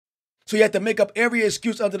So you have to make up every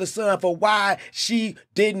excuse under the sun for why she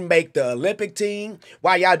didn't make the Olympic team,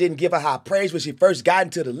 why y'all didn't give her high praise when she first got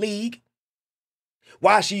into the league,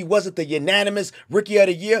 why she wasn't the unanimous Rookie of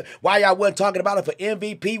the Year, why y'all wasn't talking about her for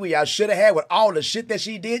MVP when y'all should have had with all the shit that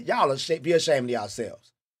she did. Y'all be ashamed of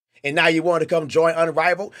yourselves. And now you want to come join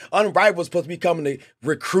Unrivaled? Unrivaled was supposed to be coming to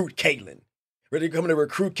recruit Caitlyn. Really coming to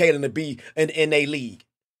recruit Caitlyn to be in a league.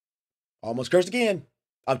 Almost cursed again.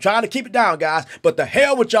 I'm trying to keep it down, guys, but the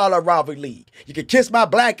hell with y'all Unrivaled League. You can kiss my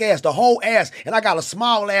black ass, the whole ass, and I got a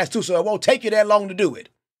small ass too, so it won't take you that long to do it.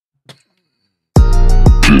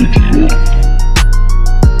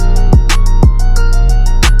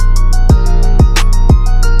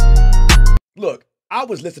 Look, I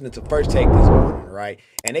was listening to First Take this morning, right?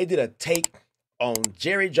 And they did a take on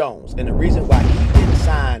Jerry Jones and the reason why he didn't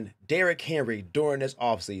sign Derrick Henry during this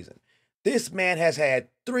offseason. This man has had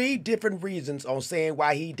 3 different reasons on saying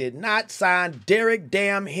why he did not sign Derrick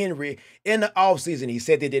damn Henry in the offseason. He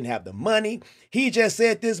said they didn't have the money. He just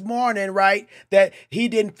said this morning, right, that he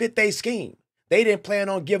didn't fit their scheme. They didn't plan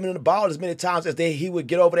on giving him the ball as many times as he would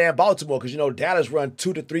get over there in Baltimore because, you know, Dallas run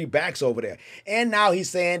 2 to 3 backs over there. And now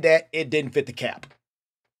he's saying that it didn't fit the cap.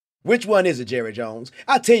 Which one is it, Jerry Jones?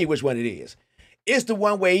 I'll tell you which one it is. It's the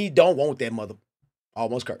one where he don't want that mother.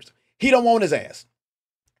 Almost cursed. He don't want his ass.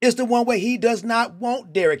 It's the one where he does not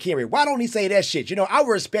want Derrick Henry. Why don't he say that shit? You know, I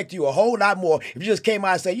would respect you a whole lot more if you just came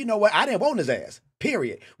out and say, you know what, I didn't want his ass.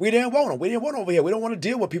 Period. We didn't want him. We didn't want him over here. We don't want to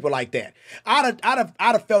deal with people like that. I'd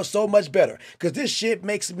have felt so much better because this shit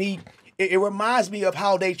makes me, it reminds me of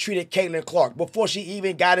how they treated Caitlin Clark before she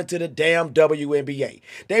even got into the damn WNBA.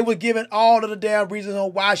 They were giving all of the damn reasons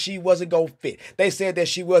on why she wasn't going to fit. They said that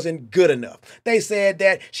she wasn't good enough. They said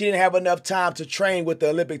that she didn't have enough time to train with the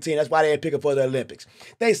Olympic team. That's why they didn't pick her for the Olympics.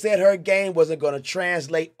 They said her game wasn't going to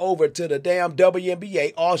translate over to the damn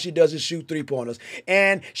WNBA. All she does is shoot 3-pointers.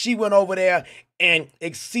 And she went over there and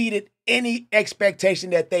exceeded any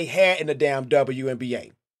expectation that they had in the damn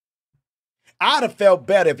WNBA. I'd have felt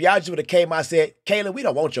better if y'all just would have came out and said, Caitlyn, we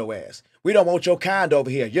don't want your ass. We don't want your kind over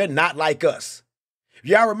here. You're not like us.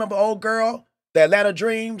 Y'all remember old girl, the Atlanta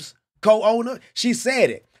Dreams co-owner? She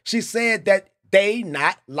said it. She said that they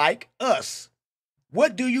not like us.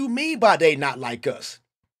 What do you mean by they not like us?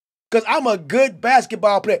 Because I'm a good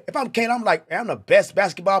basketball player. If I'm Caitlyn, I'm like, I'm the best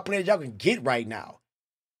basketball player y'all can get right now.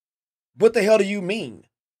 What the hell do you mean?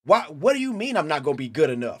 What do you mean I'm not going to be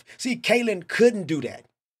good enough? See, Caitlyn couldn't do that.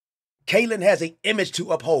 Caitlyn has an image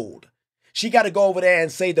to uphold. She got to go over there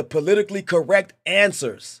and say the politically correct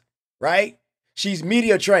answers, right? She's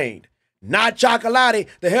media trained, not Chacalatee.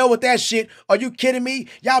 The hell with that shit. Are you kidding me?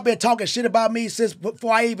 Y'all been talking shit about me since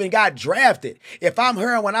before I even got drafted. If I'm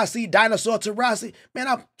her and when I see Dinosaur Taurasi, man,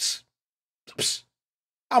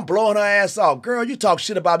 I'm blowing her ass off. Girl, you talk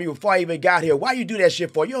shit about me before I even got here. Why you do that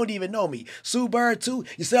shit for? You don't even know me. Sue Bird, too.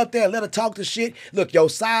 You sit up there and let her talk the shit. Look, your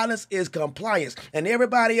silence is compliance. And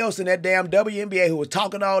everybody else in that damn WNBA who was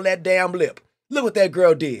talking all that damn lip. Look what that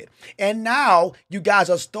girl did. And now you guys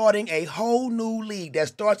are starting a whole new league that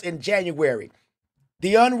starts in January.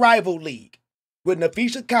 The Unrivaled League with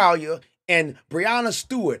Nafisha Collier and Breanna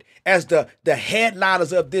Stewart as the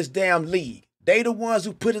headliners of this damn league. They the ones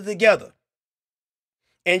who put it together.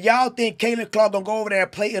 And y'all think Caitlin Clark gonna go over there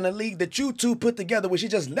and play in a league that you two put together when she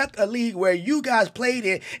just left a league where you guys played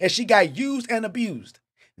in and she got used and abused.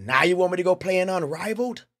 Now you want me to go play in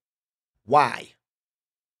Unrivaled? Why?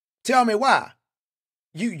 Tell me why.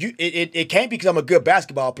 It can't be because I'm a good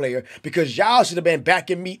basketball player, because y'all should have been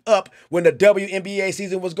backing me up when the WNBA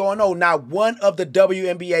season was going on. Now, one of the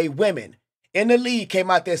WNBA women in the league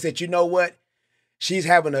came out there and said, you know what? She's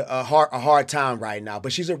having a hard time right now,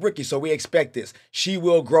 but she's a rookie, so we expect this. She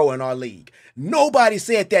will grow in our league. Nobody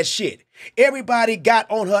said that shit. Everybody got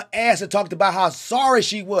on her ass and talked about how sorry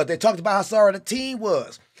she was. They talked about how sorry the team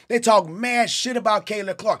was. They talked mad shit about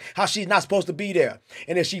Caitlin Clark, how she's not supposed to be there.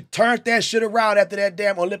 And then she turned that shit around after that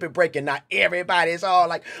damn Olympic break, and now everybody's all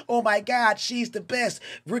like, oh my God, she's the best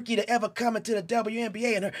rookie to ever come into the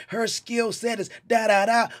WNBA, and her skill set is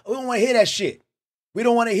da-da-da. We don't want to hear that shit. We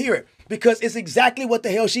don't want to hear it because it's exactly what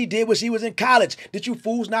the hell she did when she was in college. Did you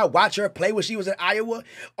fools not watch her play when she was in Iowa?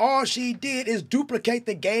 All she did is duplicate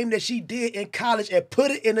the game that she did in college and put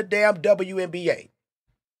it in the damn WNBA.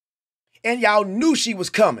 And y'all knew she was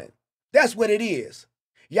coming. That's what it is.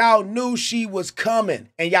 Y'all knew she was coming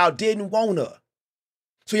and y'all didn't want her.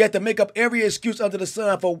 So you have to make up every excuse under the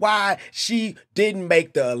sun for why she didn't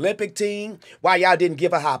make the Olympic team, why y'all didn't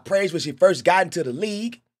give her high praise when she first got into the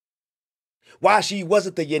league, why she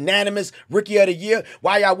wasn't the unanimous Rookie of the Year,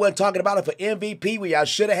 why y'all wasn't talking about her for MVP when y'all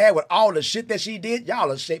should have had with all the shit that she did.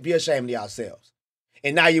 Y'all be ashamed of yourselves.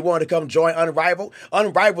 And now you want to come join Unrivaled?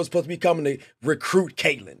 Unrivaled is supposed to be coming to recruit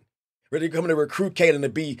Caitlyn. Really coming to recruit Caitlyn to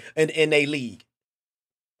be in a league.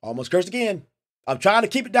 Almost cursed again. I'm trying to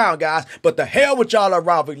keep it down, guys, but the hell with y'all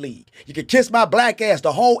Unrivaled League. You can kiss my black ass,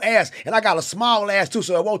 the whole ass, and I got a small ass too,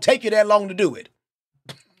 so it won't take you that long to do it.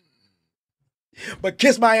 But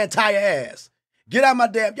kiss my entire ass. Get out my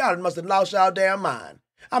damn, y'all must have lost y'all damn mind.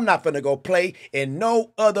 I'm not finna go play in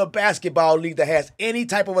no other basketball league that has any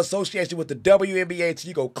type of association with the WNBA until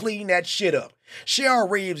you go clean that shit up. Cheryl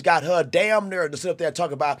Reeves got her damn nerve to sit up there and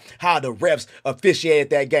talk about how the refs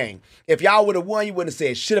officiated that game. If y'all would have won, you wouldn't have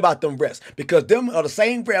said shit about them refs, because them are the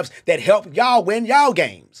same refs that helped y'all win y'all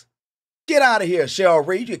games. Get out of here, Cheryl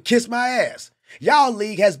Reeves. You kiss my ass. Y'all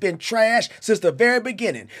league has been trash since the very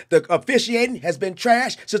beginning. The officiating has been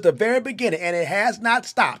trash since the very beginning, and it has not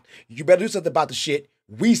stopped. You better do something about the shit.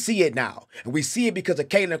 We see it now, and we see it because of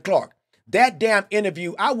Caitlin Clark. That damn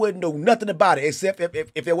interview, I wouldn't know nothing about it except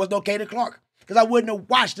if there was no Caitlin Clark, because I wouldn't have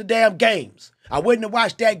watched the damn games. I wouldn't have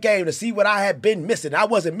watched that game to see what I had been missing. I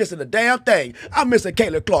wasn't missing a damn thing. I'm missing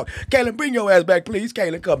Caitlin Clark. Caitlin, bring your ass back, please.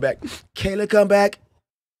 Caitlin, come back. Caitlin, come back.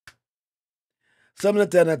 Something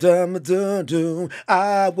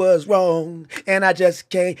I was wrong, and I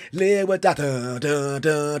just can't live without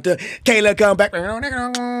Kayla, come back.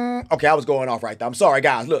 Okay, I was going off right there. I'm sorry,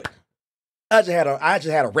 guys. Look, I just had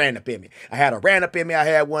a rant up in me. I had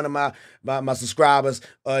one of my subscribers,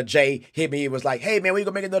 Jay, hit me. He was like, "Hey man, when you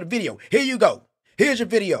gonna make another video? Here you go. Here's your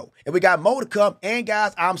video." And we got more to come. And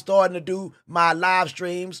guys, I'm starting to do my live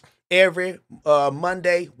streams every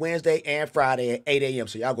Monday, Wednesday, and Friday at 8 a.m.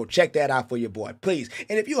 So y'all go check that out for your boy, please.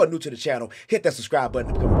 And if you are new to the channel, hit that subscribe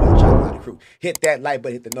button to become a part of the Chacalatee crew. Hit that like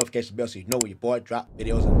button, hit the notification bell so you know when your boy drop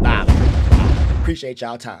videos and live. Appreciate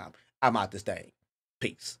y'all time. I'm out this thing.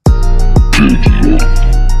 Peace.